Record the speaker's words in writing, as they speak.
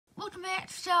back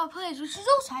to shallowplays, which is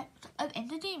all types of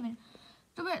entertainment.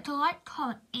 Don't forget to like,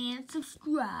 comment, and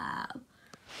subscribe.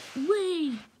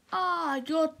 We are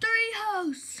your three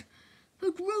hosts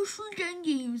for Grocery Gang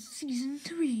Games Season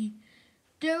 3.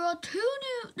 There's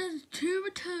two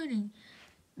returning.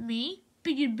 Me,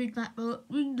 Big and Big Mac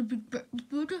reading the Big Breakfast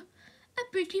Burger,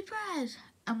 and Pretty Prize,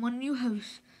 and one new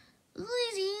host,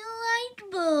 Lizzie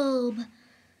Lightbulb.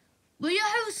 We're your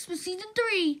hosts for Season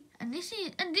 3, and this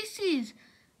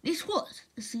was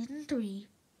the Season 3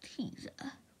 teaser.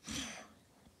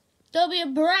 There'll be a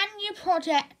brand new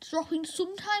project dropping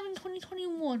sometime in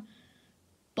 2021,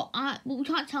 but we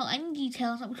can't tell any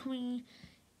details.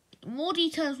 More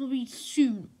details will be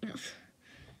soon.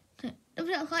 Don't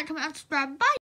forget to like, comment, and subscribe. Bye!